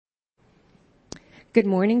Good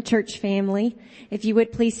morning, church family. If you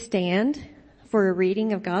would please stand for a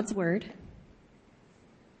reading of God's Word.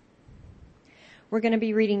 We're going to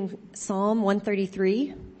be reading Psalm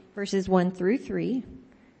 133, verses 1 through 3.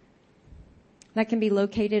 That can be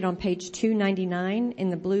located on page 299 in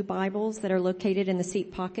the blue Bibles that are located in the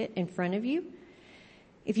seat pocket in front of you.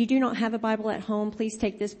 If you do not have a Bible at home, please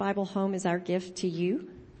take this Bible home as our gift to you.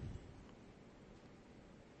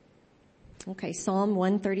 Okay, Psalm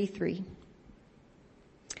 133.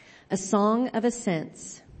 A song of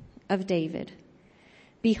ascents of David.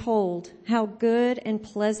 Behold, how good and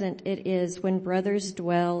pleasant it is when brothers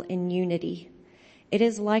dwell in unity. It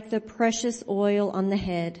is like the precious oil on the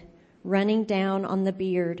head, running down on the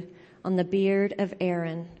beard of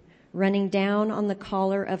Aaron, running down on the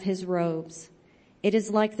collar of his robes. It is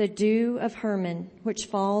like the dew of Hermon, which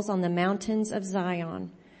falls on the mountains of Zion.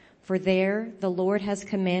 For there the Lord has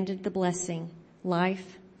commanded the blessing,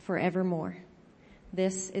 life forevermore.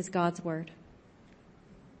 This is God's Word.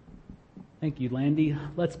 Thank you, Landy.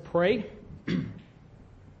 Let's pray.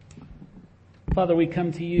 Father, we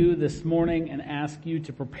come to you this morning and ask you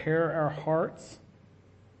to prepare our hearts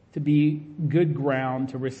to be good ground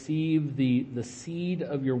to receive the seed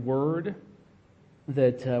of your word,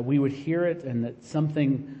 that we would hear it and that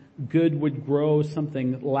something good would grow,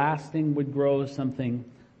 something lasting would grow, something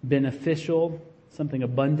beneficial, something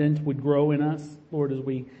abundant would grow in us, Lord, as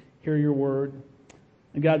we hear your word.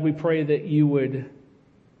 And God, we pray that you would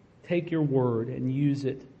take your word and use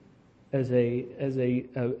it as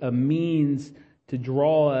a means to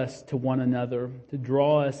draw us to one another, to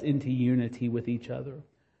draw us into unity with each other.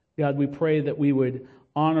 God, we pray that we would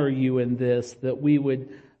honor you in this, that we would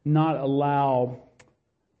not allow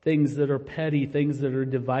things that are petty, things that are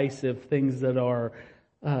divisive, things that are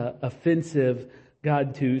offensive,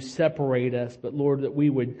 God, to separate us. But Lord, that we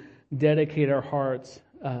would dedicate our hearts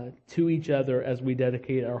to each other as we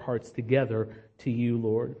dedicate our hearts together to you,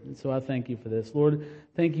 Lord. And so I thank you for this. Lord,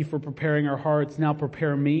 thank you for preparing our hearts. Now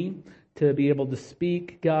prepare me to be able to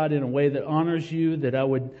speak, God, in a way that honors you, that I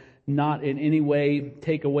would not in any way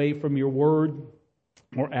take away from your word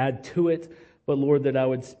or add to it, but Lord, that I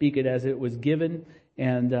would speak it as it was given,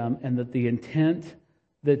 and that the intent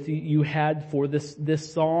that you had for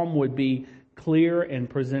this psalm would be clear and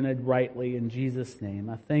presented rightly in Jesus' name.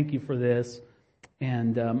 I thank you for this.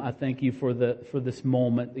 And I thank you for this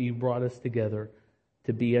moment that you brought us together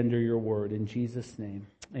to be under your word. In Jesus' name,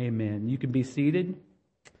 amen. You can be seated.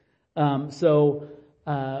 Want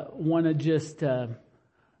to just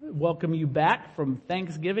welcome you back from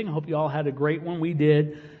Thanksgiving. I hope you all had a great one. We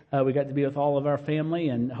did. We got to be with all of our family,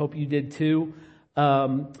 and hope you did too.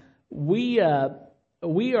 We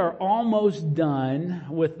are almost done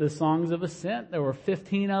with the Songs of Ascent. There were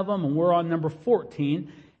 15 of them, and we're on number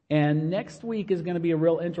 14. And next week is going to be a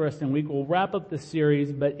real interesting week. We'll wrap up the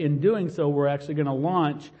series, but in doing so, we're actually going to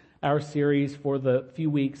launch our series for the few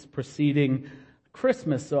weeks preceding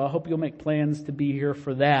Christmas. So I hope you'll make plans to be here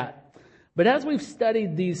for that. But as we've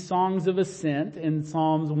studied these songs of ascent in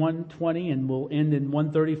Psalms 120, and we'll end in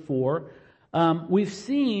 134, we've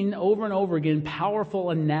seen over and over again powerful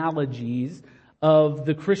analogies of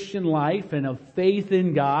the Christian life and of faith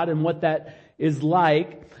in God and what that is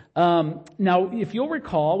like. Now, if you'll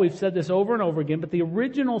recall, we've said this over and over again, but the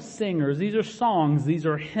original singers, these are songs, these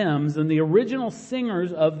are hymns, and the original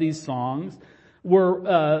singers of these songs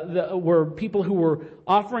were people who were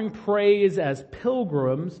offering praise as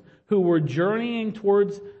pilgrims who were journeying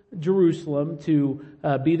towards Jerusalem to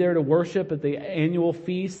be there to worship at the annual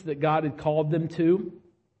feast that God had called them to.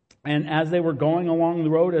 And as they were going along the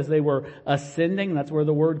road, as they were ascending, that's where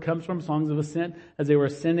the word comes from, songs of ascent, as they were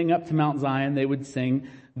ascending up to Mount Zion, they would sing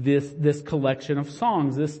this collection of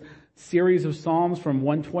songs. This series of psalms from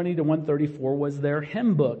 120 to 134 was their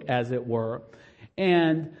hymn book, as it were.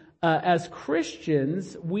 And as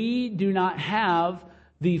Christians, we do not have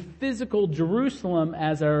the physical Jerusalem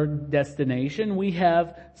as our destination. We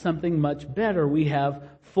have something much better. We have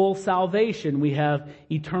full salvation. We have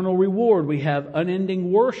eternal reward. We have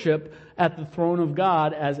unending worship at the throne of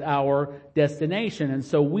God as our destination. And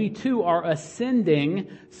so we too are ascending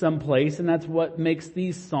someplace, and that's what makes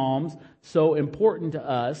these psalms so important to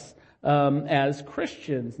us as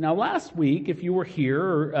Christians. Now last week, if you were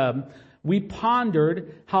here, we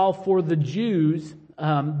pondered how for the Jews,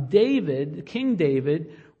 King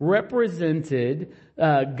David represented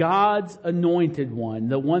God's anointed one,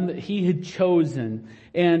 the one that he had chosen.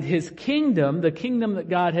 And his kingdom, the kingdom that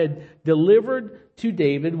God had delivered to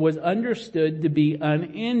David, was understood to be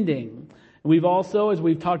unending. We've also, as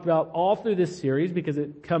we've talked about all through this series, because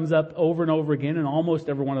it comes up over and over again in almost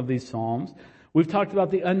every one of these Psalms, We've talked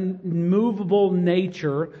about the unmovable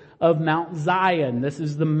nature of Mount Zion. This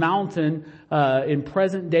is the mountain in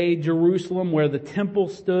present-day Jerusalem where the temple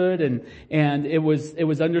stood, and it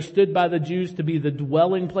was understood by the Jews to be the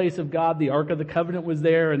dwelling place of God. The Ark of the Covenant was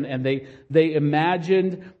there, and they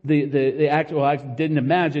imagined the actual, didn't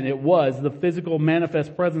imagine, it was the physical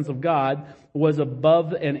manifest presence of God was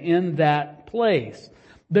above and in that place.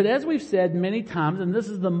 But as we've said many times, and this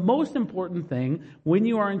is the most important thing when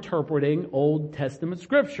you are interpreting Old Testament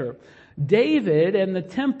Scripture, David and the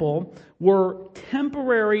temple were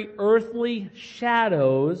temporary earthly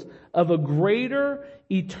shadows of a greater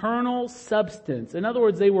eternal substance. In other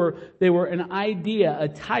words, they were an idea, a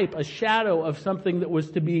type, a shadow of something that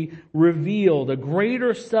was to be revealed, a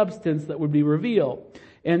greater substance that would be revealed.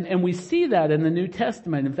 And we see that in the New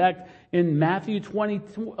Testament. In fact, in Matthew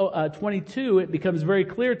 22, it becomes very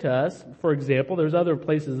clear to us, for example, there's other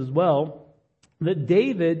places as well, that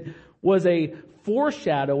David was a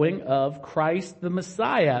foreshadowing of Christ the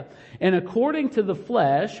Messiah. And according to the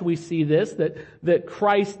flesh, we see this, that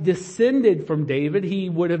Christ descended from David. He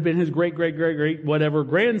would have been his great whatever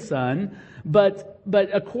grandson. But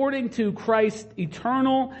according to Christ's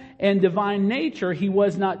eternal and divine nature, he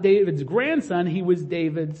was not David's grandson. He was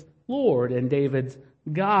David's Lord and David's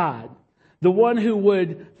God. The one who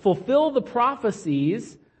would fulfill the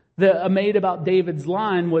prophecies that made about David's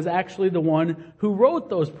line was actually the one who wrote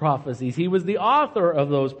those prophecies. He was the author of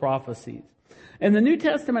those prophecies. And the New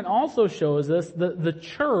Testament also shows us the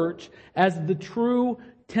church as the true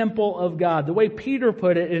temple of God. The way Peter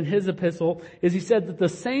put it in his epistle is he said that the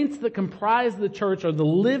saints that comprise the church are the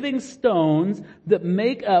living stones that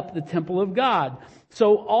make up the temple of God.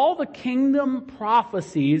 So all the kingdom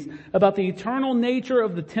prophecies about the eternal nature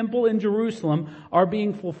of the temple in Jerusalem are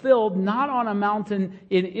being fulfilled not on a mountain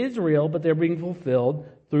in Israel, but they're being fulfilled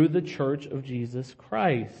through the church of Jesus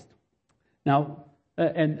Christ. Now,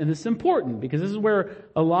 and this is important because this is where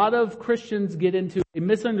a lot of Christians get into a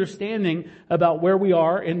misunderstanding about where we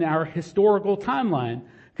are in our historical timeline.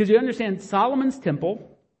 Because you understand Solomon's temple,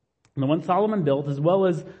 the one Solomon built, as well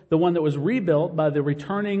as the one that was rebuilt by the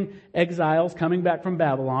returning exiles coming back from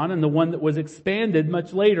Babylon, and the one that was expanded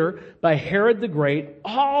much later by Herod the Great,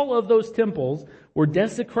 all of those temples were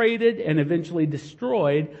desecrated and eventually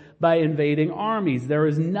destroyed by invading armies. There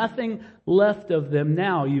is nothing left of them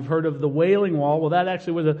now. You've heard of the Wailing Wall. Well, that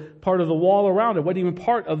actually was a part of the wall around it. It wasn't even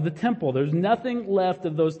part of the temple. There's nothing left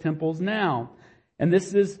of those temples now. And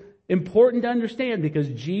this is important to understand because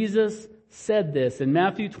Jesus said this. In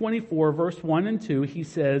Matthew 24, verse 1 and 2, he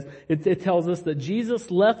says, it tells us that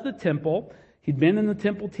Jesus left the temple. He'd been in the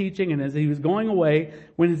temple teaching, and as he was going away,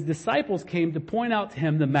 when his disciples came to point out to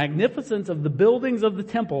him the magnificence of the buildings of the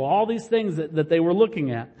temple, all these things that they were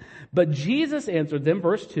looking at. But Jesus answered them,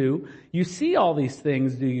 verse 2, "You see all these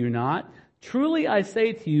things, do you not? Truly I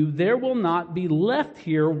say to you, there will not be left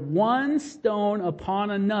here one stone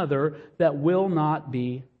upon another that will not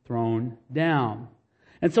be thrown down."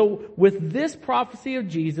 And so with this prophecy of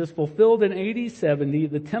Jesus fulfilled in AD 70,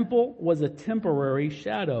 the temple was a temporary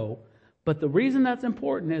shadow. But the reason that's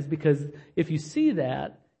important is because if you see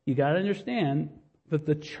that, you got to understand that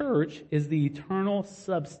the church is the eternal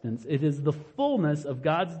substance. It is the fullness of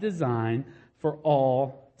God's design for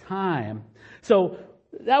all time. So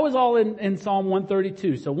that was all in Psalm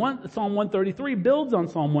 132. So Psalm 133 builds on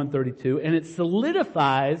Psalm 132, and it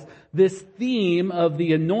solidifies this theme of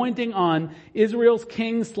the anointing on Israel's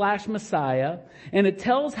king/Messiah. And it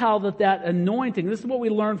tells how that anointing, this is what we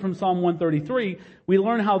learn from Psalm 133, we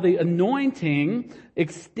learn how the anointing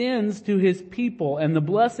extends to his people, and the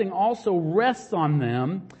blessing also rests on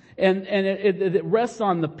them, and it rests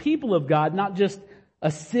on the people of God, not just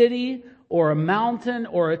a city or a mountain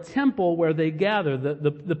or a temple where they gather.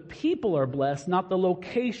 The people are blessed, not the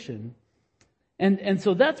location. And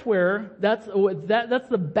so that's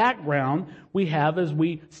the background we have as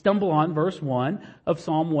we stumble on verse 1 of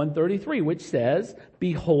Psalm 133, which says,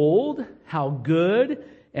 "Behold, how good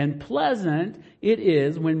and pleasant it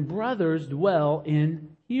is when brothers dwell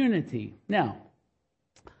in unity." Now,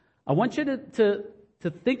 I want you to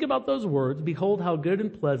think about those words. Behold, how good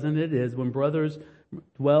and pleasant it is when brothers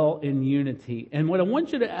dwell in unity. And what I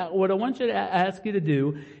want you to ask you to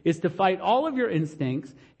do is to fight all of your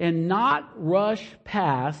instincts and not rush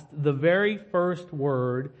past the very first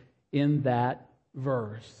word in that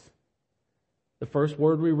verse. The first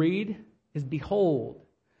word we read is behold.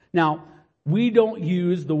 Now, we don't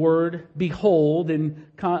use the word behold in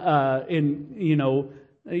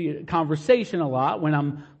conversation a lot. When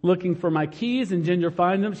I'm looking for my keys and Ginger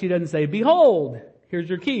finds them, she doesn't say, "Behold, here's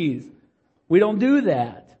your keys." We don't do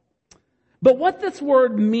that. But what this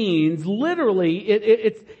word means, literally,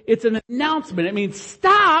 it's an announcement. It means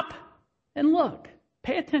stop and look.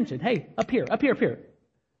 Pay attention. Hey, up here.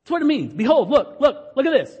 That's what it means. Behold, look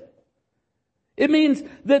at this. It means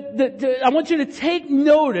that I want you to take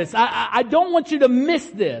notice. I don't want you to miss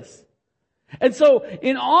this. And so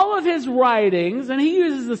in all of his writings, and he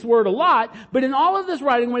uses this word a lot, but in all of this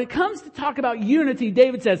writing, when it comes to talk about unity,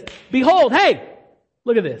 David says, behold, hey,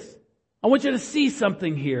 look at this. I want you to see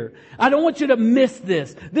something here. I don't want you to miss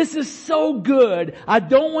this. This is so good. I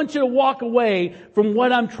don't want you to walk away from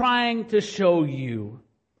what I'm trying to show you.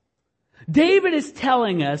 David is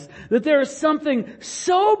telling us that there is something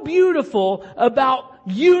so beautiful about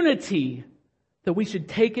unity that we should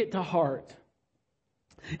take it to heart.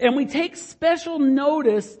 And we take special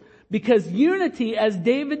notice because unity, as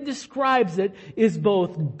David describes it, is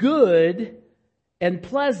both good and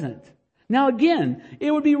pleasant. Now again,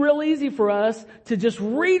 it would be real easy for us to just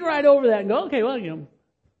read right over that and go, okay, well,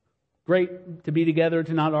 great to be together,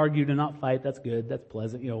 to not argue, to not fight. That's good. That's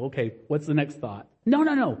pleasant. Okay, what's the next thought?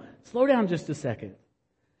 No. Slow down just a second.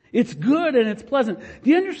 It's good and it's pleasant.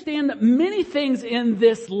 Do you understand that many things in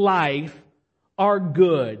this life are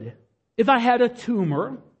good? If I had a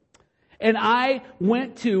tumor and I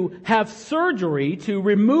went to have surgery to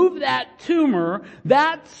remove that tumor,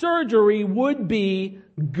 that surgery would be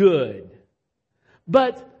good.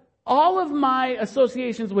 But all of my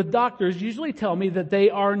associations with doctors usually tell me that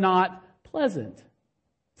they are not pleasant.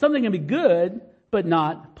 Something can be good, but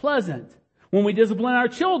not pleasant. When we discipline our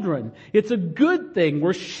children, it's a good thing.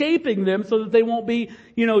 We're shaping them so that they won't be,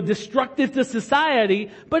 destructive to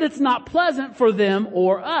society, but it's not pleasant for them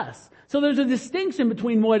or us. So there's a distinction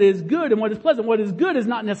between what is good and what is pleasant. What is good is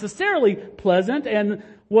not necessarily pleasant, and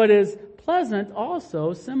what is pleasant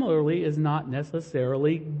also, similarly, is not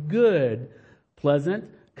necessarily good. Pleasant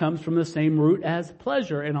comes from the same root as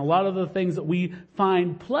pleasure, and a lot of the things that we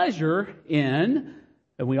find pleasure in,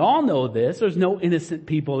 and we all know this, there's no innocent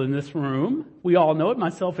people in this room. We all know it,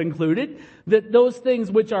 myself included, that those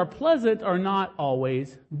things which are pleasant are not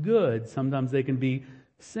always good. Sometimes they can be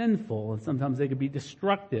sinful, and sometimes they can be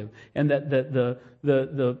destructive, and that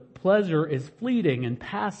the pleasure is fleeting and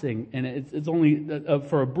passing, and it's only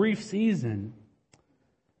for a brief season.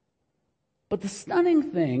 But the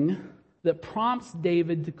stunning thing that prompts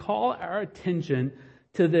David to call our attention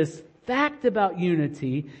to this fact about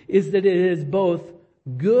unity is that it is both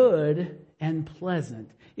good and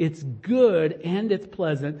pleasant. It's good and it's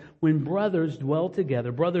pleasant when brothers dwell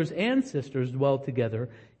together, brothers and sisters dwell together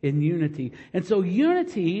in unity. And so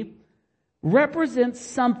unity represents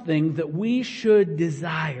something that we should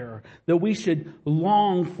desire, that we should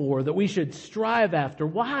long for, that we should strive after.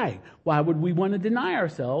 Why? Why would we want to deny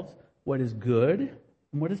ourselves what is good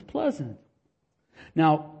and what is pleasant?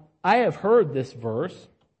 Now, I have heard this verse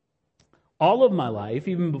all of my life,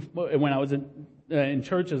 even before, when I was in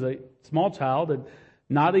church as a small child and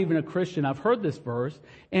not even a Christian. I've heard this verse,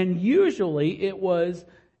 and usually it was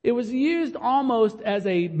used almost as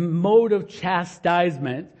a mode of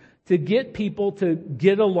chastisement to get people to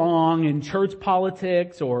get along in church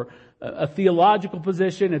politics or a theological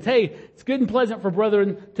position. It's, hey, it's good and pleasant for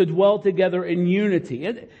brethren to dwell together in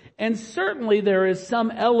unity. And certainly there is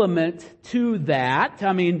some element to that.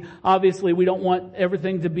 I mean, obviously we don't want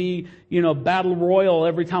everything to be, battle royal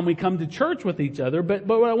every time we come to church with each other. But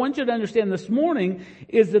what I want you to understand this morning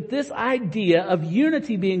is that this idea of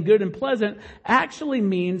unity being good and pleasant actually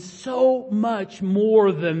means so much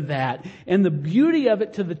more than that. And the beauty of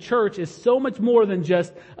it to the church is so much more than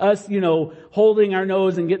just us, holding our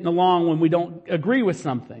nose and getting along when we don't agree with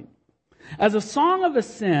something. As a song of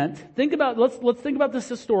ascent, let's think about this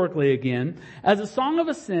historically again. As a song of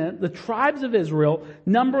ascent, the tribes of Israel,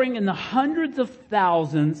 numbering in the hundreds of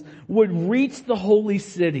thousands, would reach the holy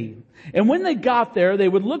city. And when they got there, they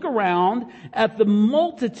would look around at the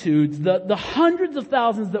multitudes, the hundreds of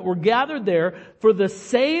thousands that were gathered there for the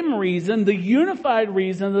same reason, the unified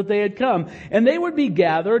reason that they had come. And they would be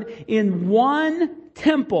gathered in one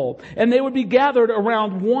temple, and they would be gathered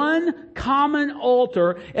around one common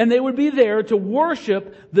altar, and they would be there to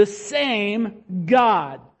worship the same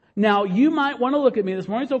God. Now, you might want to look at me this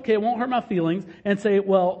morning, it's okay, it won't hurt my feelings, and say,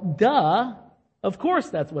 well, duh, of course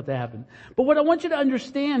that's what happened. But what I want you to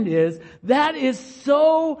understand is that is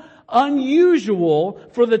so unusual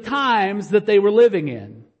for the times that they were living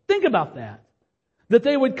in. Think about that. that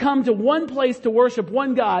they would come to one place to worship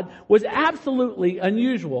one God was absolutely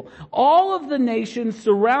unusual. All of the nations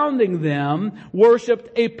surrounding them worshiped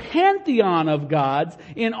a pantheon of gods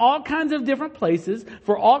in all kinds of different places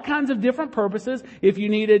for all kinds of different purposes. If you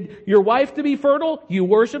needed your wife to be fertile, you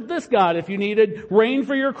worshiped this God. If you needed rain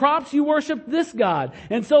for your crops, you worshiped this God.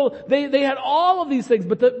 And so they had all of these things,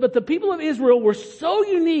 but the people of Israel were so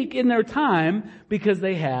unique in their time because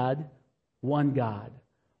they had one God.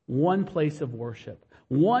 One place of worship,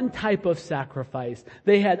 one type of sacrifice.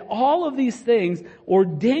 They had all of these things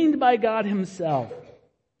ordained by God Himself.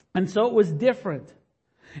 And so it was different.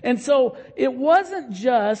 And so it wasn't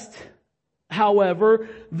just, however,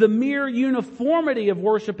 the mere uniformity of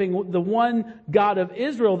worshiping the one God of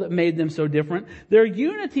Israel that made them so different. Their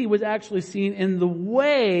unity was actually seen in the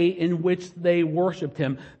way in which they worshiped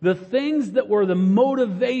Him. The things that were the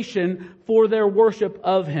motivation for their worship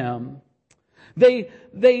of Him.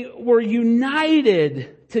 They were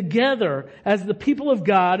united together as the people of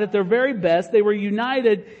God at their very best. They were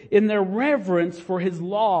united in their reverence for His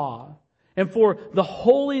law and for the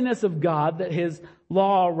holiness of God that His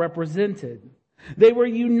law represented. They were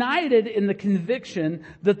united in the conviction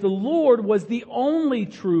that the Lord was the only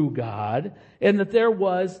true God and that there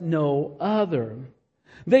was no other.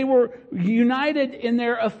 They were united in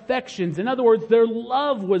their affections. In other words, their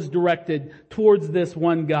love was directed towards this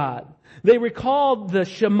one God. They recalled the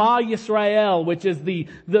Shema Yisrael, which is the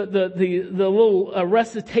little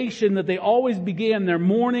recitation that they always began their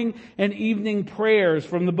morning and evening prayers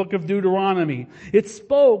from the book of Deuteronomy. It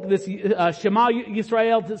spoke, this Shema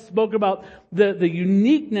Yisrael spoke about the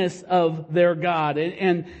uniqueness of their God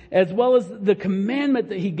and as well as the commandment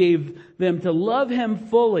that He gave them to love Him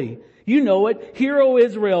fully. You know it. Hear, O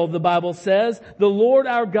Israel, the Bible says, the Lord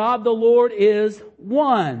our God, the Lord is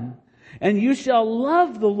one. And you shall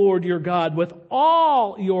love the Lord your God with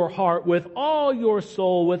all your heart, with all your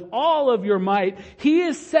soul, with all of your might. He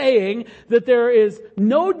is saying that there is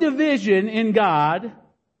no division in God.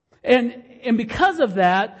 And because of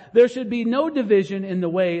that, there should be no division in the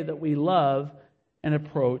way that we love and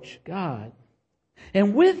approach God.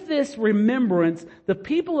 And with this remembrance, the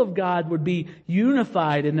people of God would be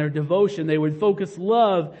unified in their devotion. They would focus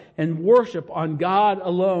love and worship on God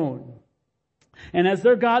alone. And as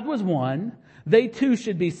their God was one, they too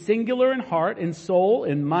should be singular in heart and soul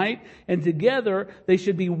and might, and together they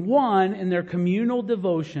should be one in their communal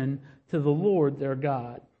devotion to the Lord their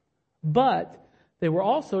God. But they were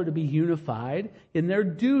also to be unified in their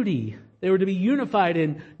duty. They were to be unified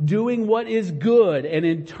in doing what is good and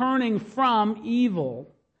in turning from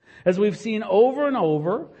evil. As we've seen over and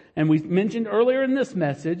over, and we mentioned earlier in this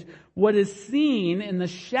message, what is seen in the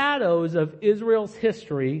shadows of Israel's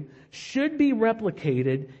history should be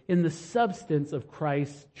replicated in the substance of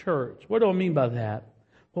Christ's church. What do I mean by that?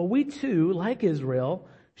 Well, we too, like Israel,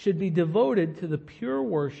 should be devoted to the pure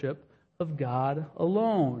worship of God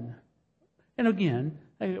alone. And again,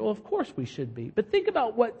 well, of course we should be. But think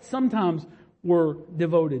about what sometimes we're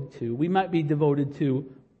devoted to. We might be devoted to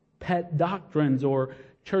pet doctrines or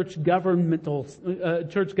church governmental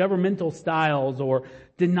styles or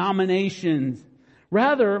denominations.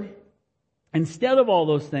 Rather, instead of all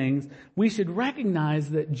those things, we should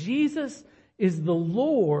recognize that Jesus is the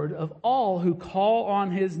Lord of all who call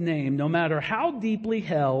on His name, no matter how deeply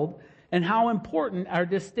held and how important our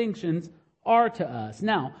distinctions are to us.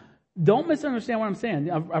 Now, don't misunderstand what I'm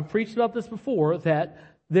saying. I've preached about this before, that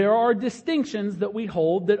there are distinctions that we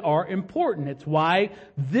hold that are important. It's why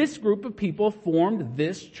this group of people formed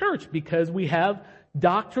this church, because we have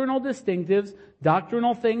doctrinal distinctives,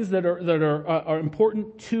 doctrinal things that are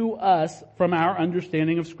important to us from our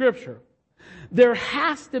understanding of Scripture. There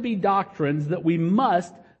has to be doctrines that we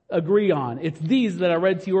must agree on. It's these that I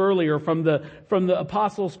read to you earlier from the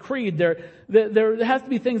Apostles' Creed. There has to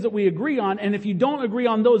be things that we agree on, and if you don't agree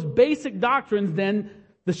on those basic doctrines, then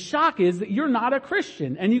the shock is that you're not a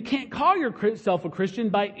Christian, and you can't call yourself a Christian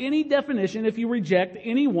by any definition if you reject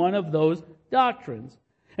any one of those doctrines.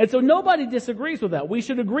 And so nobody disagrees with that. We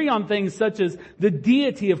should agree on things such as the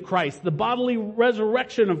deity of Christ, the bodily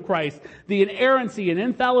resurrection of Christ, the inerrancy and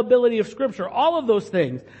infallibility of Scripture, all of those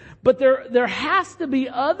things. But there has to be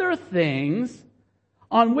other things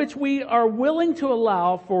on which we are willing to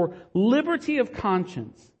allow for liberty of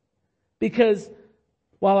conscience. Because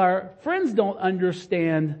while our friends don't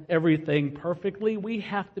understand everything perfectly, we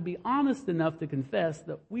have to be honest enough to confess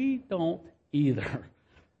that we don't either.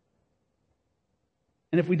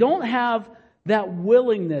 And if we don't have that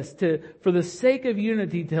willingness for the sake of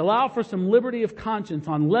unity, to allow for some liberty of conscience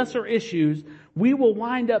on lesser issues, we will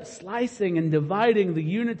wind up slicing and dividing the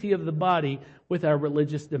unity of the body with our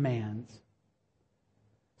religious demands.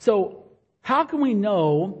 So, How can we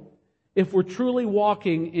know if we're truly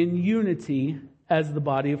walking in unity as the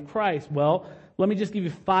body of Christ? Well, let me just give you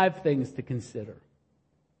 5 things to consider.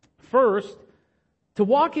 First, to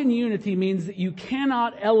walk in unity means that you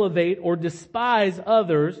cannot elevate or despise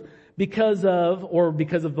others because of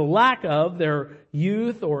the lack of their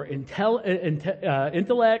youth or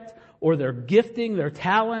intellect or their gifting, their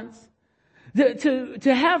talents.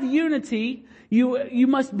 To have unity, you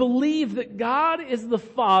must believe that God is the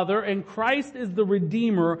Father and Christ is the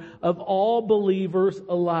Redeemer of all believers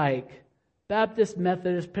alike. Baptist,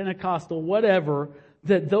 Methodist, Pentecostal, whatever,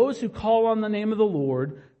 that those who call on the name of the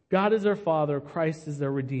Lord, God is their Father, Christ is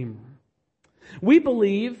their Redeemer. We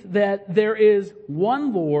believe that there is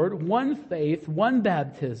one Lord, one faith, one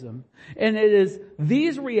baptism, and it is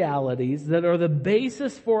these realities that are the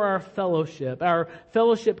basis for our fellowship. Our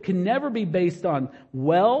fellowship can never be based on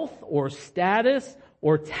wealth or status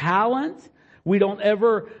or talent. We don't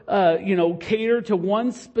ever, cater to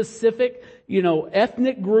one specific,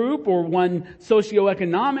 ethnic group or one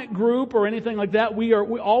socioeconomic group or anything like that.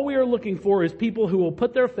 All we are looking for is people who will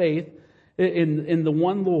put their faith in the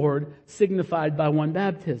one Lord, signified by one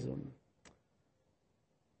baptism.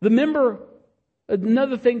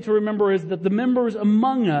 Another thing to remember is that the members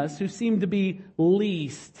among us who seem to be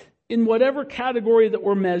least in whatever category that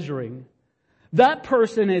we're measuring, that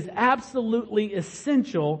person is absolutely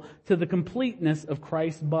essential to the completeness of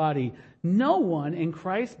Christ's body. No one in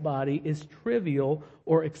Christ's body is trivial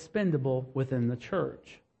or expendable within the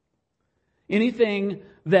church. Anything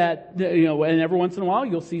that, and every once in a while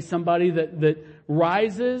you'll see somebody that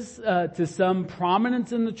rises to some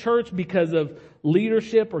prominence in the church because of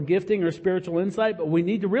leadership or gifting or spiritual insight. But we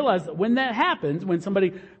need to realize that when that happens, when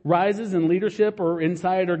somebody rises in leadership or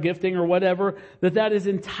insight or gifting or whatever, that is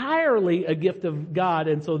entirely a gift of God.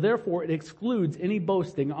 And so therefore it excludes any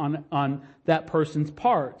boasting on that person's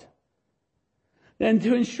part. And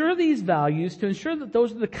to ensure these values, to ensure that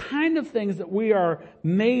those are the kind of things that we are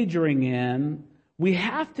majoring in, we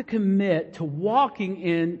have to commit to walking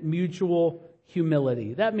in mutual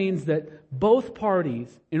humility. That means that both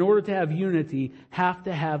parties, in order to have unity, have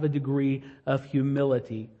to have a degree of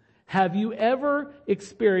humility. Have you ever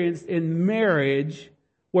experienced in marriage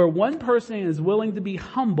where one person is willing to be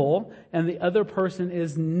humble and the other person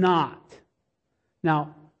is not?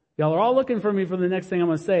 Now, y'all are all looking for me for the next thing I'm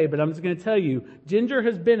going to say, but I'm just going to tell you, Ginger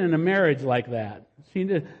has been in a marriage like that.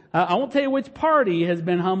 I won't tell you which party has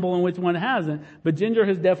been humble and which one hasn't, but Ginger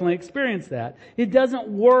has definitely experienced that. It doesn't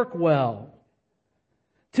work well.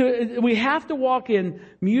 We have to walk in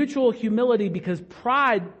mutual humility because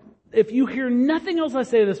pride, if you hear nothing else I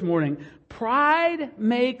say this morning, pride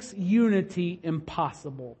makes unity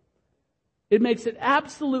impossible. It makes it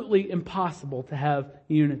absolutely impossible to have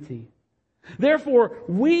unity. Therefore,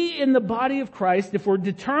 we in the body of Christ, if we're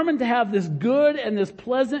determined to have this good and this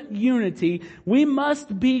pleasant unity, we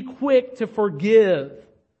must be quick to forgive.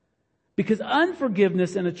 Because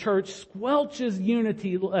unforgiveness in a church squelches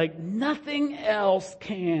unity like nothing else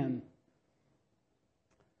can.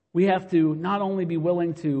 We have to not only be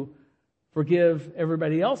willing to forgive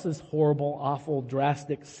everybody else's horrible, awful,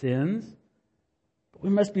 drastic sins, but we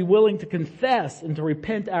must be willing to confess and to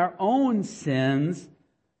repent our own sins,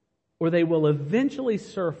 or they will eventually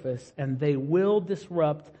surface and they will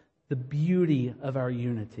disrupt the beauty of our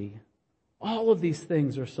unity. All of these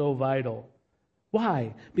things are so vital.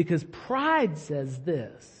 Why? Because pride says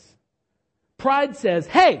this. Pride says,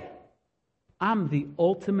 hey, I'm the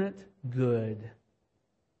ultimate good.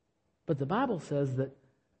 But the Bible says that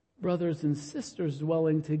brothers and sisters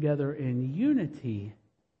dwelling together in unity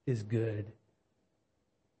is good.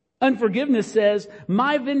 Unforgiveness says,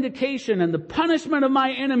 my vindication and the punishment of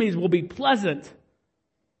my enemies will be pleasant.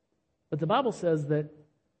 But the Bible says that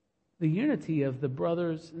the unity of the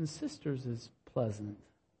brothers and sisters is pleasant.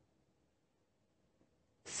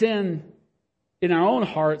 Sin in our own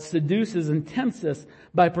hearts seduces and tempts us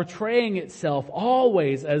by portraying itself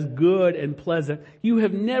always as good and pleasant. You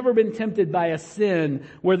have never been tempted by a sin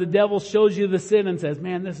where the devil shows you the sin and says,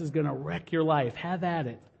 man, this is going to wreck your life. Have at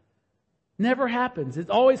it. Never happens.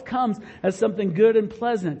 It always comes as something good and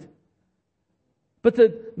pleasant. But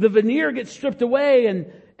the veneer gets stripped away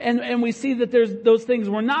and we see that those things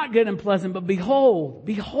were not good and pleasant, but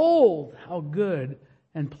behold how good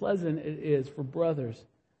and pleasant it is for brothers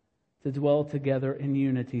to dwell together in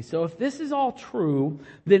unity. So if this is all true,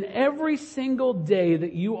 then every single day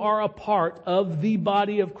that you are a part of the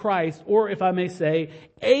body of Christ, or if I may say,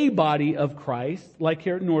 a body of Christ, like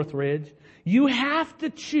here at Northridge, you have to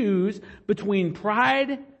choose between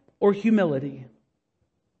pride or humility,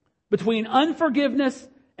 between unforgiveness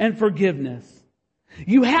and forgiveness.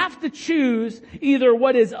 You have to choose either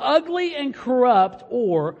what is ugly and corrupt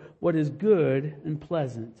or what is good and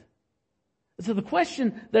pleasant. So the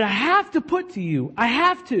question that I have to put to you,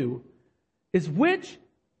 is which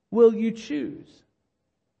will you choose?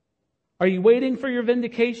 Are you waiting for your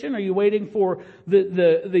vindication? Are you waiting for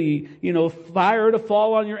the fire to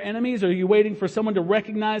fall on your enemies? Are you waiting for someone to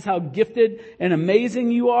recognize how gifted and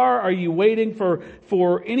amazing you are? Are you waiting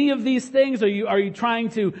for any of these things? Are you trying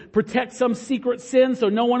to protect some secret sin so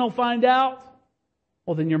no one will find out?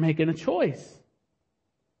 Well, then you're making a choice.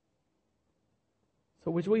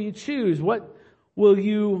 So which will you choose? What will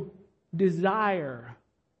you desire?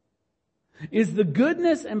 Is the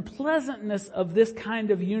goodness and pleasantness of this kind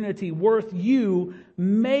of unity worth you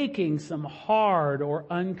making some hard or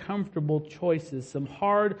uncomfortable choices, some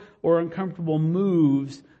hard or uncomfortable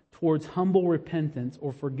moves towards humble repentance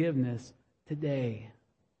or forgiveness today?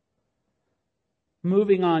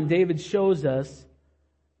 Moving on, David shows us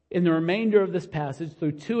in the remainder of this passage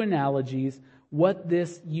through two analogies what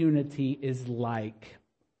this unity is like.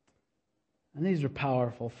 And these are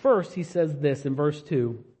powerful. First, he says this in verse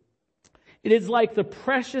 2. It is like the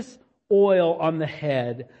precious oil on the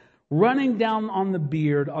head, running down on the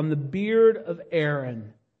beard of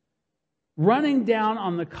Aaron, running down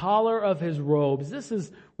on the collar of his robes. This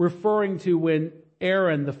is referring to when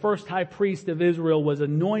Aaron, the first high priest of Israel, was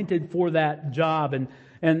anointed for that job, and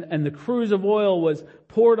the cruse of oil was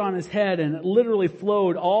poured on his head, and it literally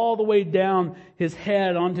flowed all the way down his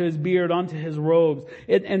head, onto his beard, onto his robes.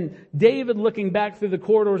 And David, looking back through the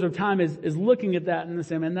corridors of time, is looking at that and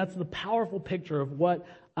saying, and that's the powerful picture of what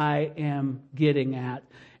I am getting at.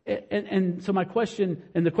 And so my question,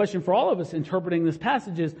 and the question for all of us interpreting this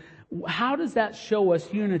passage is, how does that show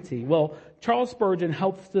us unity? Well, Charles Spurgeon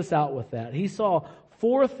helps us out with that. He saw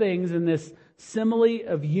four things in this simile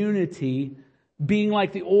of unity being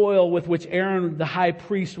like the oil with which Aaron, the high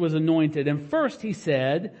priest, was anointed. And first he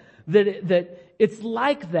said that it's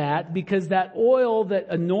like that because that oil that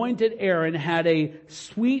anointed Aaron had a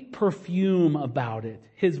sweet perfume about it.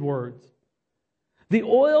 His words. The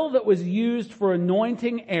oil that was used for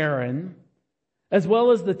anointing Aaron, as well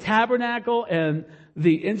as the tabernacle and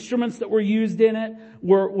the instruments that were used in it,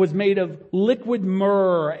 was made of liquid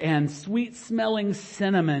myrrh and sweet-smelling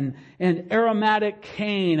cinnamon and aromatic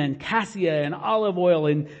cane and cassia and olive oil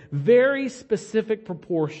in very specific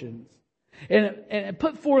proportions. And it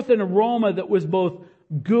put forth an aroma that was both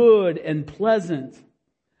good and pleasant.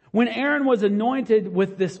 When Aaron was anointed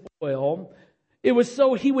with this oil, it was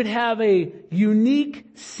so he would have a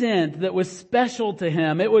unique scent that was special to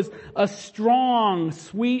him. It was a strong,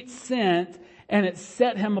 sweet scent, and it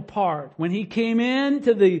set him apart. When he came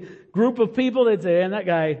into the group of people, they'd say, and that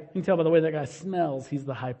guy, you can tell by the way that guy smells, he's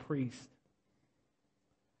the high priest.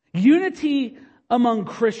 Unity among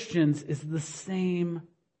Christians is the same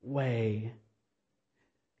way.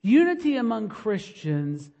 Unity among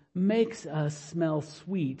Christians makes us smell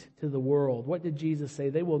sweet to the world. What did Jesus say?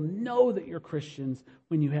 They will know that you're Christians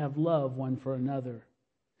when you have love one for another.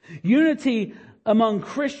 Unity among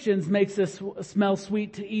Christians makes us smell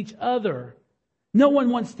sweet to each other. No one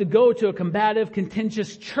wants to go to a combative,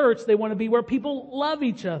 contentious church. They want to be where people love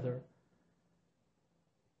each other.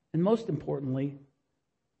 And most importantly,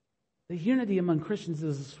 the unity among Christians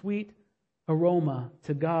is a sweet aroma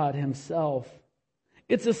to God Himself.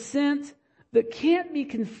 It's a scent that can't be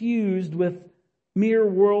confused with mere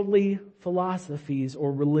worldly philosophies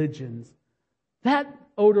or religions. That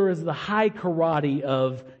odor is the high karate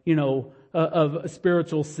of a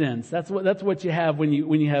spiritual sense. That's what you have when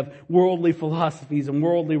you have worldly philosophies and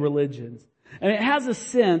worldly religions. And it has a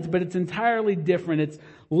scent, but it's entirely different. It's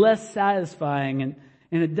less satisfying, and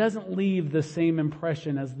it doesn't leave the same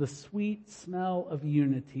impression as the sweet smell of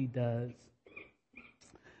unity does.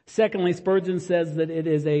 Secondly, Spurgeon says that it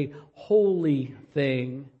is a holy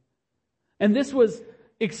thing. And this was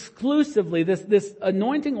exclusively, this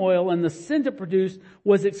anointing oil and the scent it produced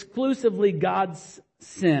was exclusively God's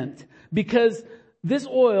scent. Because this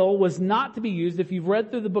oil was not to be used, if you've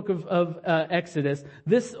read through the book of Exodus,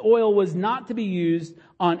 this oil was not to be used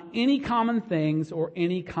on any common things or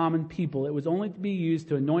any common people. It was only to be used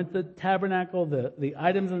to anoint the tabernacle, the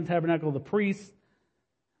items in the tabernacle, the priests.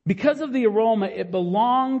 Because of the aroma, it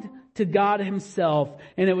belonged to God Himself,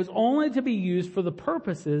 and it was only to be used for the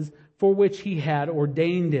purposes for which He had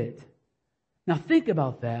ordained it. Now think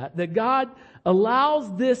about that God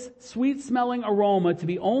allows this sweet-smelling aroma to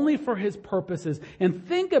be only for His purposes. And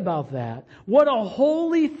think about that. What a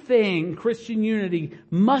holy thing Christian unity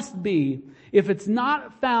must be if it's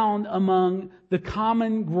not found among the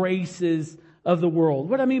common graces of the world.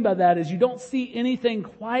 What I mean by that is you don't see anything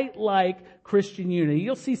quite like Christian unity.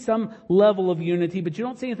 You'll see some level of unity, but you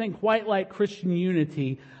don't see anything quite like Christian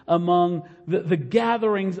unity among the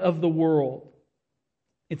gatherings of the world.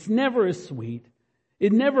 It's never as sweet.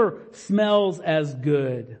 It never smells as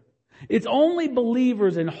good. It's only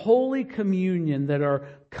believers in Holy Communion that are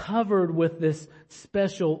covered with this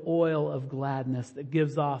special oil of gladness that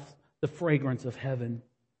gives off the fragrance of heaven.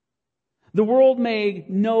 The world may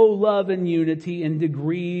know love and unity in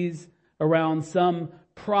degrees around some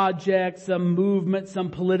project, some movement, some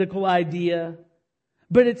political idea,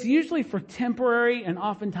 but it's usually for temporary and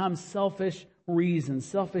oftentimes selfish reasons,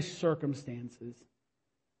 selfish circumstances.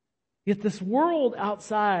 Yet this world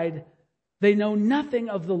outside, they know nothing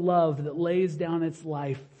of the love that lays down its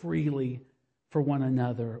life freely for one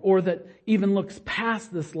another, or that even looks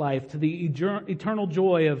past this life to the eternal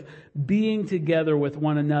joy of being together with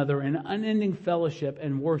one another in unending fellowship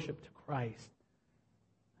and worship to Christ.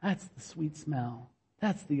 That's the sweet smell.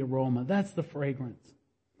 That's the aroma. That's the fragrance.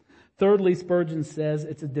 Thirdly, Spurgeon says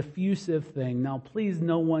it's a diffusive thing. Now, please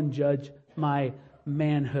no one judge my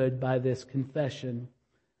manhood by this confession.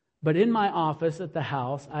 But in my office at the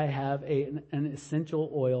house, I have an essential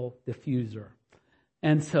oil diffuser.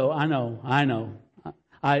 And so I know.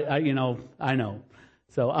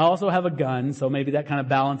 So I also have a gun, so maybe that kind of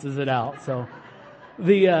balances it out. So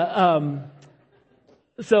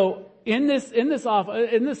so in this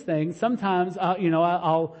thing, sometimes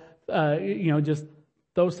I'll just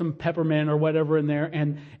throw some peppermint or whatever in there,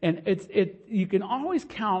 and you can always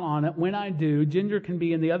count on it. When I do, Ginger can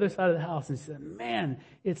be in the other side of the house and she said, "Man,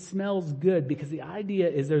 it smells good," because the idea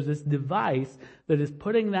is there's this device that is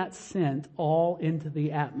putting that scent all into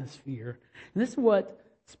the atmosphere. And this is what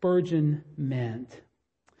Spurgeon meant.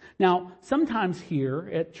 Now, sometimes here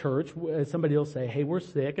at church, somebody will say, "Hey, we're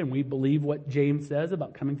sick, and we believe what James says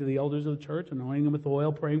about coming to the elders of the church, anointing them with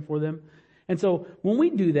oil, praying for them." And so when we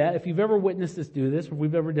do that, if you've ever witnessed us do this, or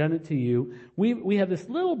we've ever done it to you, we have this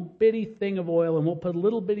little bitty thing of oil, and we'll put a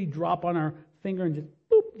little bitty drop on our finger and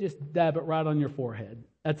just dab it right on your forehead.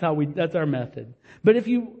 That's our method. But if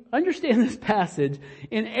you understand this passage,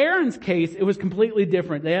 in Aaron's case, it was completely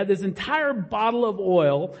different. They had this entire bottle of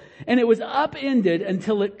oil, and it was upended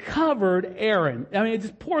until it covered Aaron. I mean, it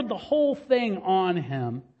just poured the whole thing on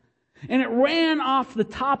him. And it ran off the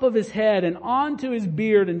top of his head and onto his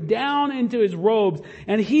beard and down into his robes.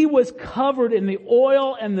 And he was covered in the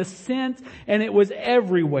oil and the scent, and it was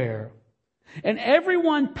everywhere. And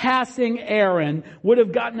everyone passing Aaron would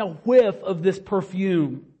have gotten a whiff of this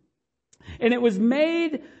perfume. And it was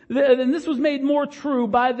made, and this was made more true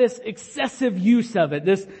by this excessive use of it.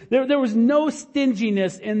 There was no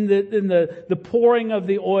stinginess in the pouring of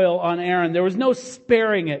the oil on Aaron. There was no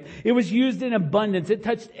sparing it. It was used in abundance. It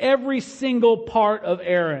touched every single part of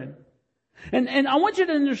Aaron. And I want you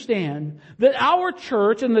to understand that our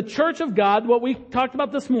church and the church of God, what we talked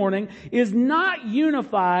about this morning, is not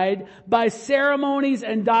unified by ceremonies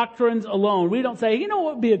and doctrines alone. We don't say, you know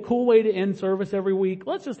what would be a cool way to end service every week?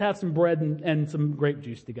 Let's just have some bread and some grape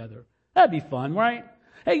juice together. That'd be fun, right?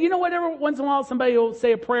 Hey, you know what? Every once in a while somebody will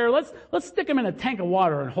say a prayer. Let's stick them in a tank of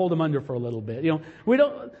water and hold them under for a little bit.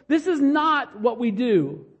 This is not what we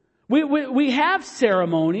do. We have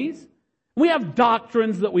ceremonies. We have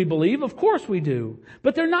doctrines that we believe. Of course we do.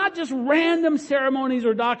 But they're not just random ceremonies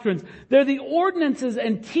or doctrines. They're the ordinances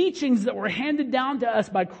and teachings that were handed down to us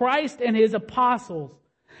by Christ and His apostles.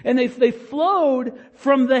 And they flowed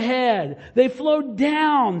from the head. They flowed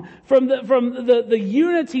down from the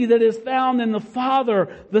unity that is found in the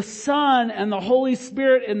Father, the Son, and the Holy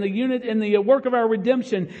Spirit in the work of our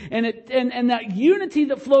redemption. And that unity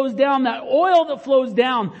that flows down, that oil that flows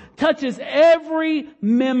down, touches every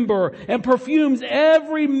member and perfumes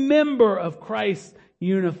every member of Christ's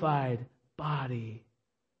unified body.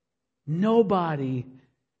 Nobody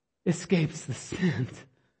escapes the scent.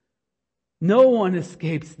 No one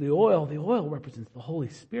escapes the oil. The oil represents the Holy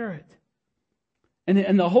Spirit.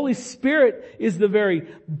 And the Holy Spirit is the very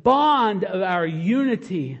bond of our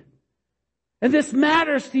unity. And this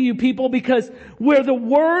matters to you people because where the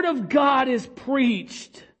Word of God is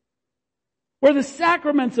preached, where the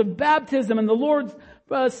sacraments of baptism and the Lord's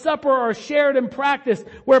Supper are shared and practiced,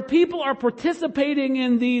 where people are participating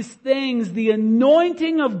in these things, the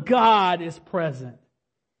anointing of God is present.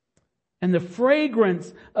 And the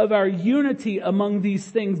fragrance of our unity among these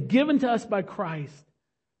things given to us by Christ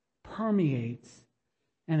permeates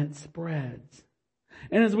and it spreads.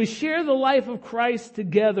 And as we share the life of Christ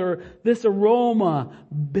together, this aroma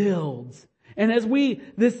builds. And as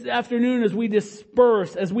this afternoon, as we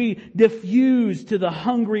disperse, as we diffuse to the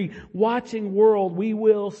hungry, watching world, we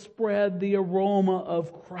will spread the aroma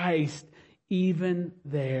of Christ even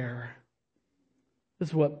there. This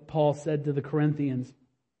is what Paul said to the Corinthians.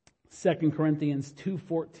 2 Corinthians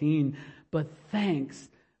 2:14. But thanks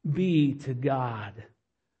be to God,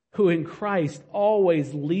 who in Christ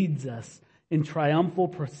always leads us in triumphal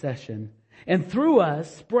procession, and through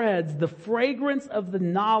us spreads the fragrance of the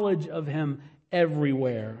knowledge of Him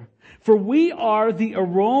everywhere. For we are the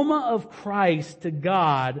aroma of Christ to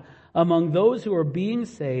God among those who are being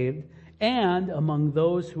saved and among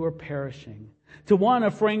those who are perishing. To one,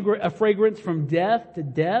 a fragrance from death to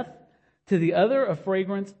death, to the other, a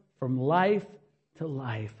fragrance from life to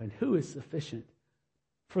life. And who is sufficient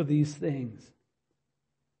for these things?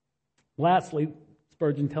 Lastly,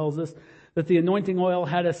 Spurgeon tells us that the anointing oil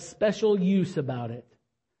had a special use about it.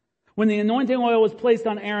 When the anointing oil was placed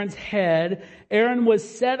on Aaron's head, Aaron was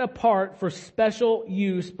set apart for special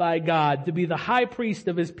use by God to be the high priest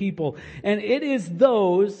of His people. And it is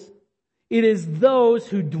those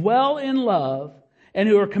who dwell in love and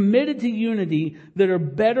who are committed to unity that are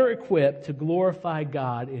better equipped to glorify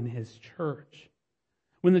God in His church.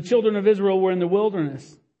 When the children of Israel were in the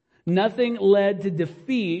wilderness, nothing led to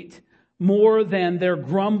defeat more than their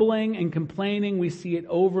grumbling and complaining. We see it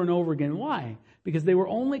over and over again. Why? Because they were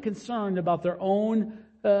only concerned about their own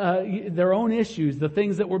issues, the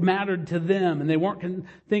things that were mattered to them, and they weren't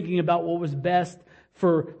thinking about what was best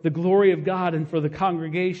for the glory of God and for the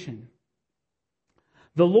congregation.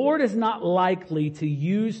 The Lord is not likely to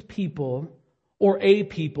use people or a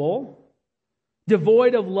people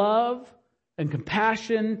devoid of love and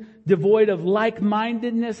compassion, devoid of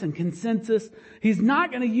like-mindedness and consensus. He's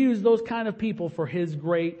not going to use those kind of people for His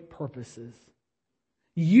great purposes.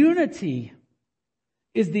 Unity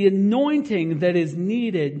is the anointing that is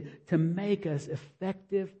needed to make us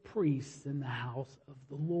effective priests in the house of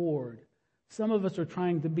the Lord. Some of us are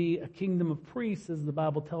trying to be a kingdom of priests, as the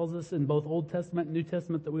Bible tells us in both Old Testament and New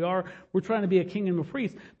Testament that we are. We're trying to be a kingdom of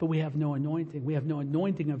priests, but we have no anointing. We have no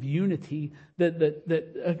anointing of unity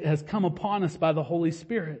that has come upon us by the Holy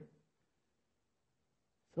Spirit.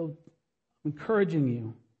 So I'm encouraging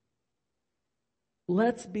you.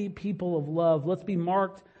 Let's be people of love. Let's be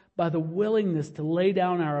marked by the willingness to lay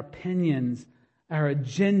down our opinions, our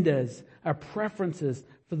agendas, our preferences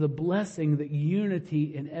for the blessing that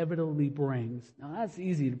unity inevitably brings. Now, that's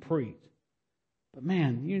easy to preach. But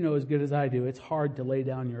man, you know as good as I do, it's hard to lay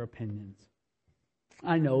down your opinions.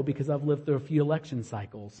 I know because I've lived through a few election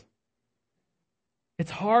cycles.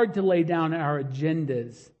 It's hard to lay down our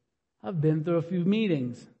agendas. I've been through a few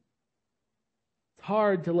meetings. It's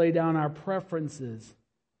hard to lay down our preferences.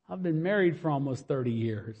 I've been married for almost 30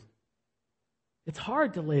 years. It's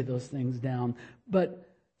hard to lay those things down, but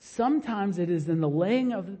sometimes it is in the laying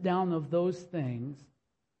down of those things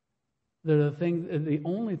that are the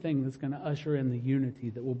only thing that's going to usher in the unity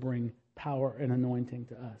that will bring power and anointing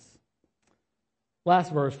to us.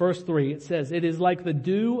 Last verse 3, it says, "It is like the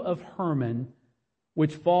dew of Hermon,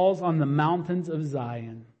 which falls on the mountains of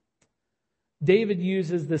Zion." David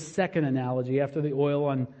uses the second analogy after the oil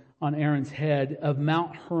on Aaron's head of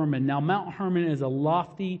Mount Hermon. Now, Mount Hermon is a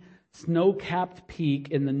lofty, snow-capped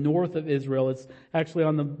peak in the north of Israel. It's actually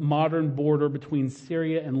on the modern border between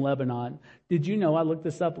Syria and Lebanon. Did you know, I looked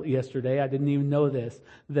this up yesterday, I didn't even know this,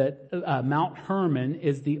 that Mount Hermon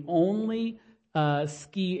is the only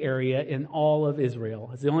ski area in all of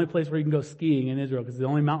Israel. It's the only place where you can go skiing in Israel because it's the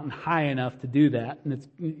only mountain high enough to do that, and it's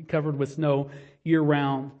covered with snow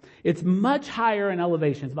year-round. It's much higher in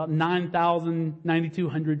elevation. It's about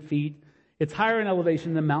 9,200 feet. It's higher in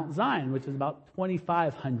elevation than Mount Zion, which is about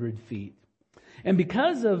 2,500 feet. And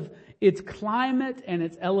because of its climate and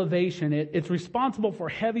its elevation, it's responsible for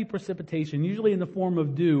heavy precipitation, usually in the form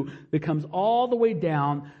of dew, that comes all the way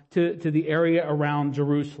down to the area around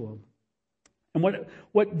Jerusalem. And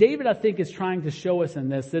what David, I think, is trying to show us in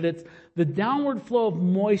this, that it's the downward flow of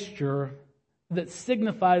moisture that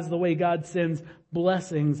signifies the way God sends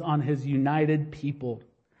blessings on His united people.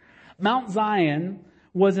 Mount Zion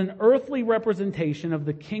was an earthly representation of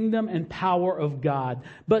the kingdom and power of God.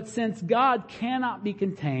 But since God cannot be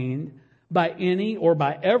contained by any or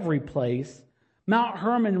by every place, Mount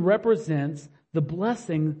Hermon represents the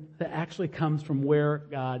blessing that actually comes from where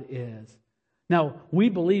God is. Now, we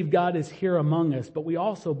believe God is here among us, but we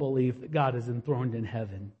also believe that God is enthroned in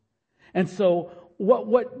heaven. And so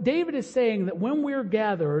what David is saying, that when we're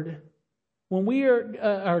gathered, when we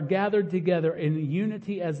are gathered together in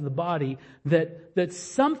unity as the body, that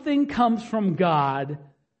something comes from God,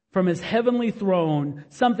 from His heavenly throne,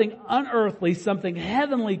 something unearthly, something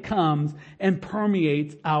heavenly comes and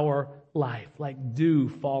permeates our life, like dew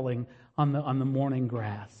falling on the morning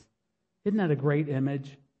grass. Isn't that a great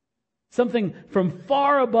image? Something from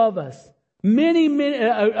far above us,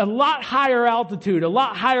 a lot higher altitude, a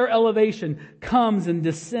lot higher elevation comes and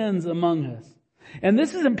descends among us. And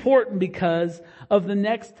this is important because of the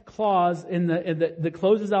next clause that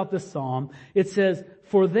closes out this psalm. It says,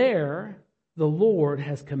 "For there the Lord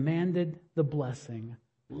has commanded the blessing,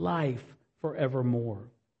 life forevermore."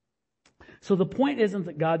 So the point isn't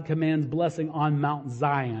that God commands blessing on Mount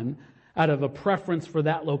Zion out of a preference for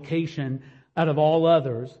that location out of all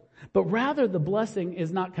others, but rather the blessing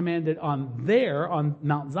is not commanded on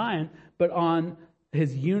Mount Zion, but on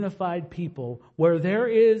His unified people. Where there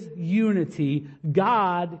is unity,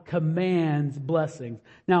 God commands blessings.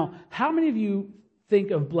 Now, how many of you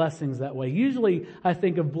think of blessings that way? Usually I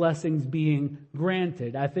think of blessings being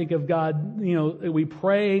granted. I think of God, we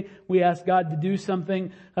pray, we ask God to do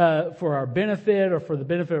something for our benefit or for the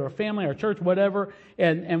benefit of our family, our church, whatever,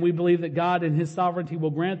 and we believe that God in His sovereignty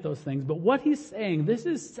will grant those things. But what He's saying, this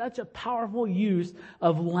is such a powerful use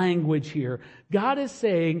of language here. God is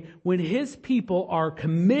saying when His people are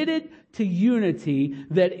committed to unity,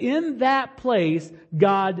 that in that place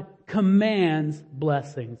God commands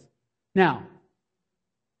blessings. Now,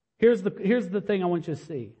 here's the thing I want you to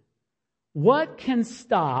see. What can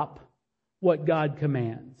stop what God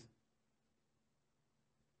commands?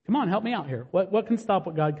 Come on, help me out here. What can stop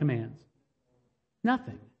what God commands?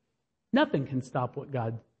 Nothing. Nothing can stop what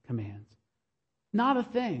God commands. Not a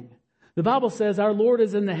thing. The Bible says our Lord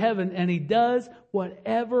is in the heaven and He does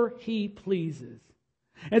whatever He pleases.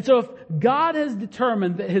 And so if God has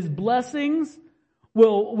determined that His blessings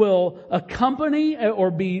will accompany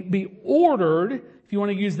or be ordered, if you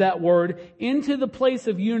want to use that word, into the place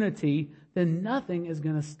of unity, then nothing is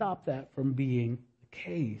going to stop that from being the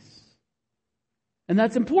case. And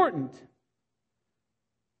that's important.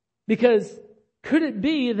 Because could it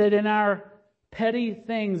be that in our petty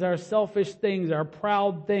things, our selfish things, our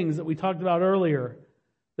proud things that we talked about earlier,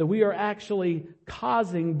 that we are actually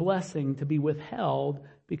causing blessing to be withheld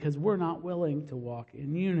because we're not willing to walk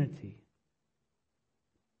in unity?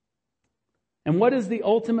 And what is the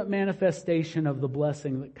ultimate manifestation of the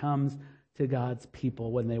blessing that comes to God's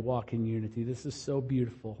people when they walk in unity? This is so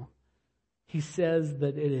beautiful. He says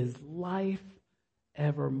that it is life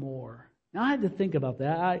evermore. Now, I had to think about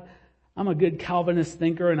that. I'm a good Calvinist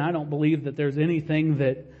thinker, and I don't believe that there's anything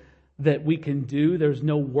that we can do. There's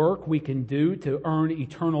no work we can do to earn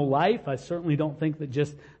eternal life. I certainly don't think that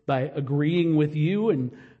just by agreeing with you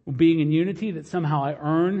and being in unity that somehow I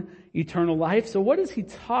earn eternal life. So what is he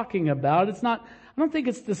talking about? I don't think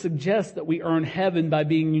it's to suggest that we earn heaven by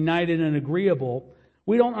being united and agreeable.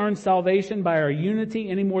 We don't earn salvation by our unity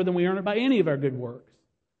any more than we earn it by any of our good works.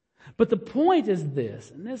 But the point is this,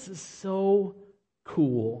 and this is so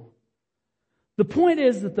cool. The point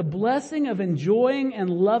is that the blessing of enjoying and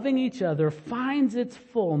loving each other finds its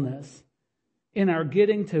fullness in our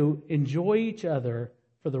getting to enjoy each other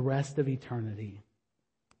for the rest of eternity.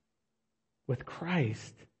 With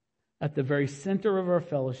Christ at the very center of our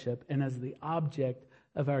fellowship and as the object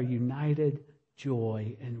of our united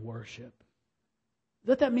joy and worship.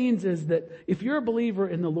 What that means is that if you're a believer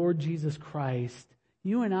in the Lord Jesus Christ,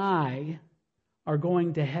 you and I are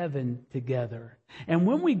going to heaven together. And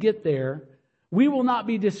when we get there, we will not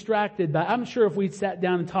be distracted by, I'm sure if we sat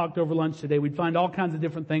down and talked over lunch today, we'd find all kinds of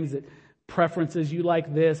different things that preferences. You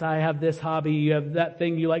like this, I have this hobby, you have that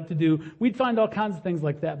thing you like to do. We'd find all kinds of things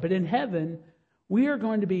like that. But in heaven, we are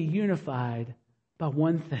going to be unified by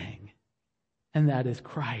one thing, and that is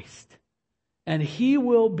Christ. And He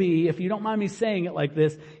will be, if you don't mind me saying it like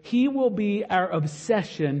this, He will be our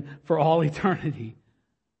obsession for all eternity.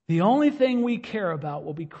 The only thing we care about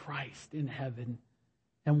will be Christ in heaven.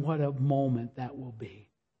 And what a moment that will be.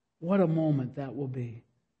 What a moment that will be.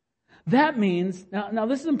 That means, now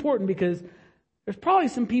this is important because there's probably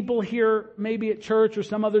some people here, maybe at church or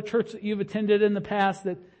some other church that you've attended in the past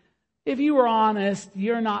that, if you were honest,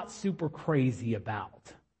 you're not super crazy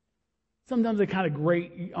about. Sometimes they kind of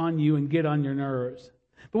grate on you and get on your nerves.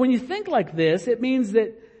 But when you think like this, it means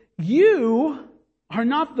that you are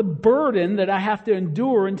not the burden that I have to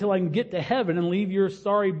endure until I can get to heaven and leave your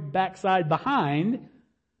sorry backside behind.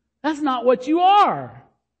 That's not what you are.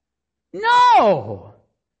 No!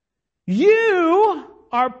 You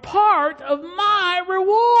are part of my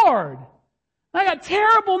reward. I got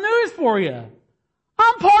terrible news for you.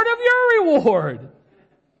 I'm part of your reward.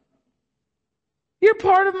 You're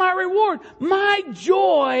part of my reward. My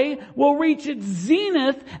joy will reach its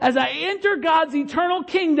zenith as I enter God's eternal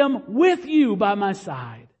kingdom with you by my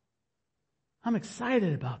side. I'm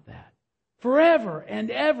excited about that. Forever and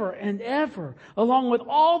ever and ever, along with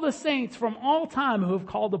all the saints from all time who have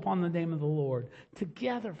called upon the name of the Lord,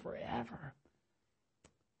 together forever.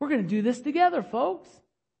 We're going to do this together, folks.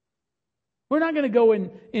 We're not going to go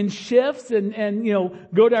in shifts and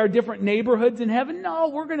go to our different neighborhoods in heaven. No,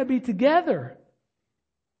 we're going to be together.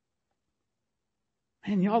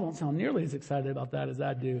 Man, y'all don't sound nearly as excited about that as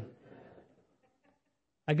I do.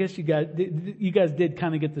 I guess you guys did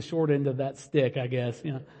kind of get the short end of that stick, I guess.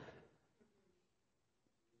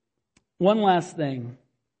 One last thing.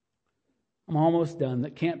 I'm almost done.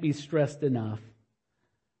 That can't be stressed enough.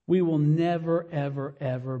 We will never, ever,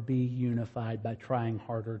 ever be unified by trying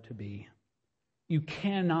harder to be. You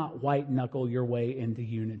cannot white-knuckle your way into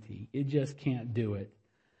unity. You just can't do it.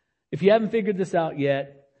 If you haven't figured this out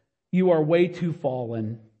yet, you are way too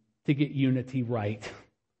fallen to get unity right.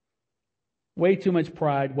 Way too much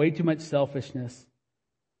pride, way too much selfishness.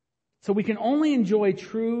 So we can only enjoy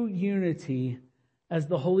true unity as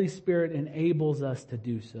the Holy Spirit enables us to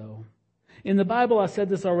do so. In the Bible, I said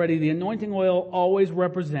this already, the anointing oil always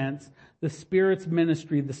represents the Spirit's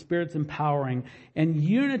ministry, the Spirit's empowering. And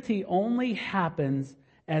unity only happens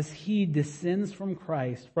as He descends from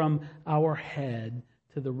Christ, from our head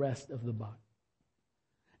to the rest of the body.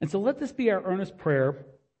 And so let this be our earnest prayer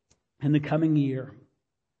in the coming year.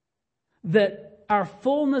 That our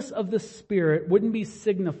fullness of the Spirit wouldn't be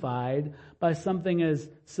signified by something as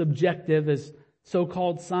subjective as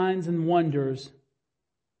so-called signs and wonders,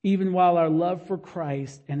 even while our love for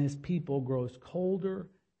Christ and His people grows colder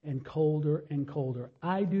and colder and colder.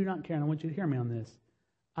 I do not care, and I want you to hear me on this.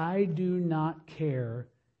 I do not care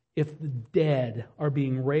if the dead are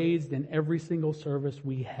being raised in every single service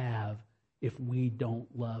we have if we don't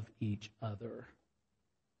love each other.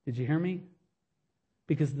 Did you hear me?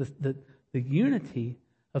 Because the unity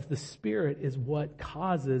of the Spirit is what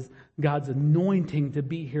causes God's anointing to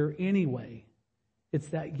be here anyway. It's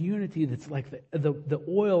that unity that's like the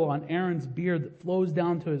oil on Aaron's beard that flows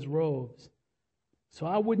down to his robes. So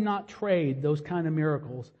I would not trade those kind of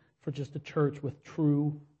miracles for just a church with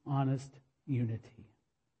true, honest unity.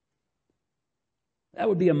 That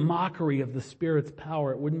would be a mockery of the Spirit's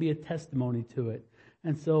power. It wouldn't be a testimony to it.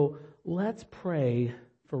 And so let's pray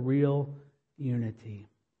for real unity.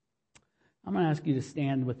 I'm going to ask you to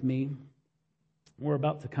stand with me. We're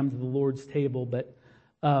about to come to the Lord's table, but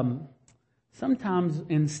sometimes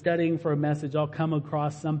in studying for a message, I'll come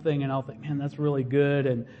across something and I'll think, man, that's really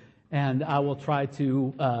good. And I will try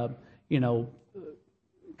to, kind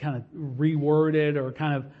of reword it or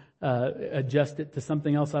kind of adjust it to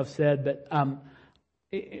something else I've said. But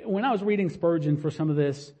when I was reading Spurgeon for some of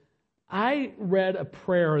this, I read a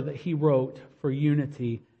prayer that he wrote for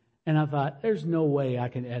unity, and I thought, there's no way I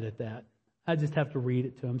can edit that. I just have to read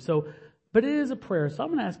it to him. But it is a prayer, so I'm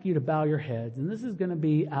going to ask you to bow your heads, and this is going to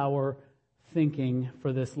be our thinking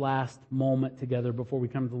for this last moment together before we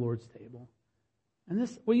come to the Lord's table. And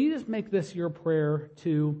will you just make this your prayer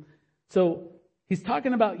too? So he's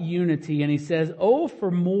talking about unity, and he says, "Oh,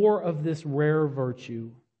 for more of this rare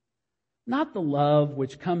virtue, not the love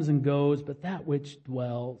which comes and goes, but that which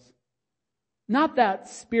dwells. Not that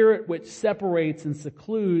spirit which separates and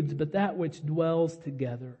secludes, but that which dwells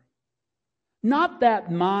together. Not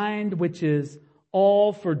that mind which is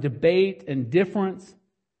all for debate and difference,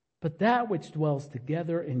 but that which dwells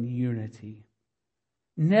together in unity.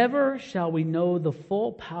 Never shall we know the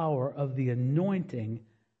full power of the anointing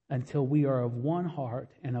until we are of one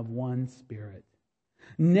heart and of one spirit.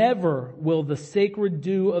 Never will the sacred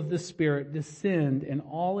dew of the Spirit descend in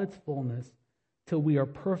all its fullness till we are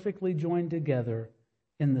perfectly joined together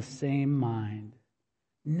in the same mind.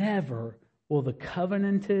 Never will the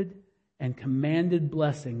covenanted and commanded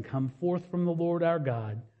blessing come forth from the Lord our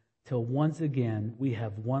God till once again we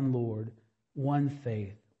have one Lord, one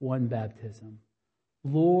faith, one baptism.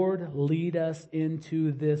 Lord, lead us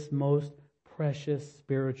into this most precious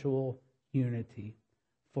spiritual unity.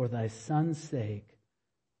 For thy Son's sake,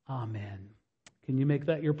 amen." Can you make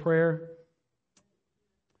that your prayer?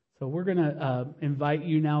 So we're going to invite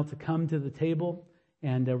you now to come to the table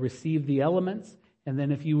and receive the elements. And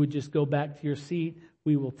then if you would just go back to your seat,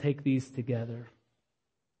 we will take these together.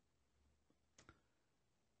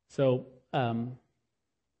 So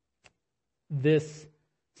this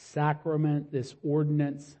sacrament, this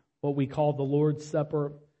ordinance, what we call the Lord's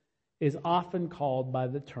Supper, is often called by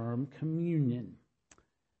the term communion.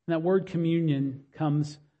 And that word communion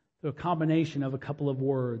comes through a combination of a couple of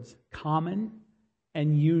words, common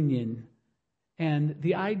and union. And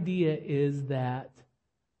the idea is that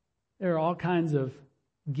there are all kinds of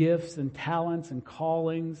gifts and talents and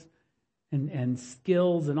callings and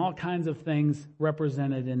skills and all kinds of things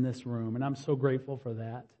represented in this room. And I'm so grateful for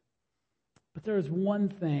that. But there is one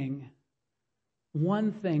thing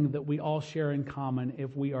that we all share in common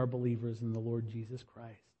if we are believers in the Lord Jesus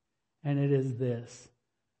Christ. And it is this,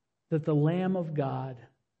 that the Lamb of God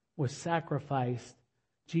was sacrificed,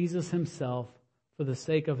 Jesus himself, for the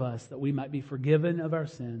sake of us, that we might be forgiven of our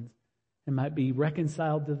sins and might be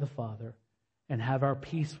reconciled to the Father and have our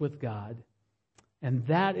peace with God. And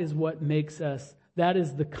that is what makes us, that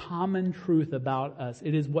is the common truth about us.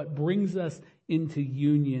 It is what brings us into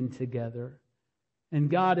union together. And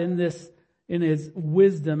God, in his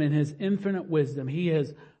wisdom, in his infinite wisdom, he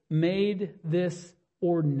has made this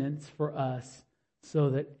ordinance for us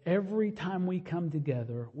so that every time we come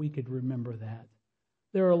together, we could remember that.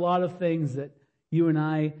 There are a lot of things that you and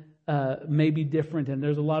I may be different, and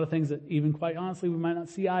there's a lot of things that even quite honestly we might not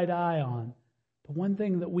see eye to eye on. But one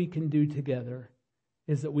thing that we can do together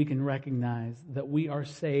is that we can recognize that we are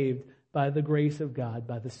saved by the grace of God,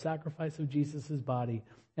 by the sacrifice of Jesus' body,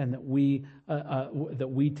 and that we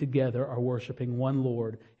together are worshiping one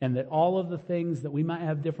Lord, and that all of the things that we might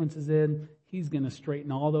have differences in, he's going to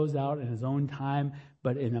straighten all those out in his own time,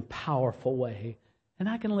 but in a powerful way. And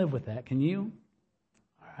I can live with that. Can you?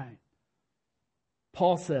 All right.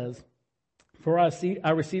 Paul says, "For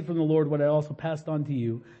I received from the Lord what I also passed on to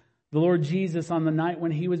you. The Lord Jesus, on the night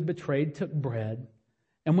when he was betrayed, took bread.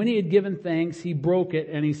 And when he had given thanks, he broke it,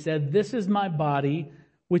 and he said, 'This is my body,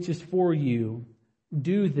 which is for you.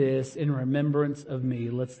 Do this in remembrance of me.'"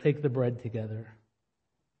 Let's take the bread together.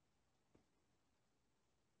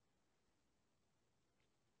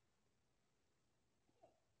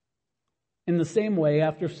 In the same way,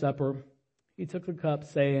 after supper, he took the cup,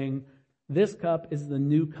 saying, "This cup is the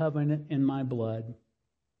new covenant in my blood.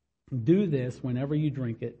 Do this whenever you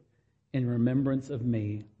drink it in remembrance of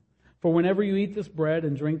me. For whenever you eat this bread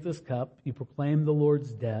and drink this cup, you proclaim the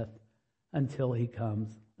Lord's death until he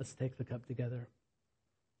comes." Let's take the cup together.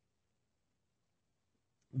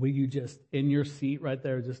 Will you just, in your seat right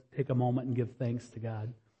there, just take a moment and give thanks to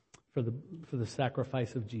God for the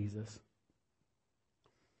sacrifice of Jesus.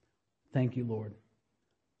 Thank you, Lord.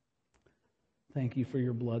 Thank you for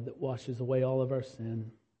your blood that washes away all of our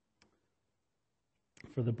sin,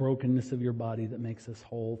 for the brokenness of your body that makes us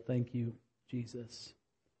whole. Thank you, Jesus.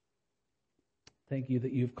 Thank you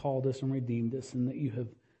that you've called us and redeemed us, and that you have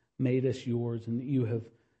made us yours, and that you have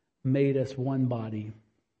made us one body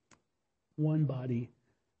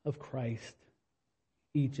of Christ,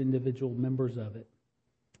 each individual members of it.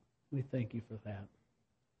 We thank you for that.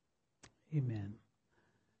 Amen.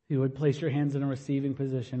 If you would place your hands in a receiving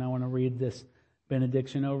position, I want to read this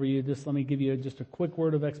benediction over you. Just let me give you just a quick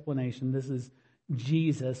word of explanation. This is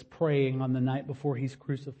Jesus praying on the night before he's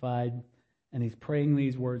crucified, and he's praying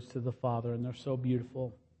these words to the Father, and they're so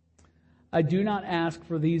beautiful. "I do not ask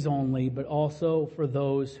for these only, but also for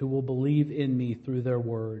those who will believe in me through their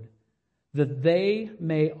word, that they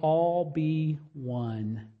may all be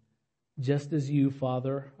one, just as you,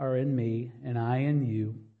 Father, are in me, and I in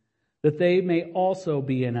you, that they may also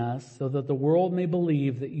be in us, so that the world may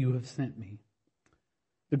believe that you have sent me.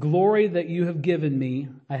 The glory that you have given me,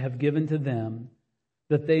 I have given to them,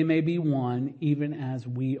 that they may be one, even as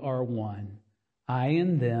we are one. I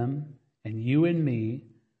in them, and you in me,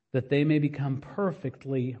 that they may become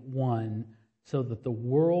perfectly one, so that the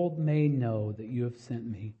world may know that you have sent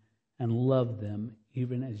me and loved them,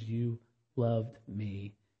 even as you loved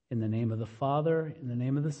me. In the name of the Father, in the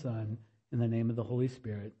name of the Son, in the name of the Holy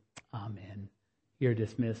Spirit. Amen. You're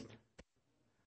dismissed.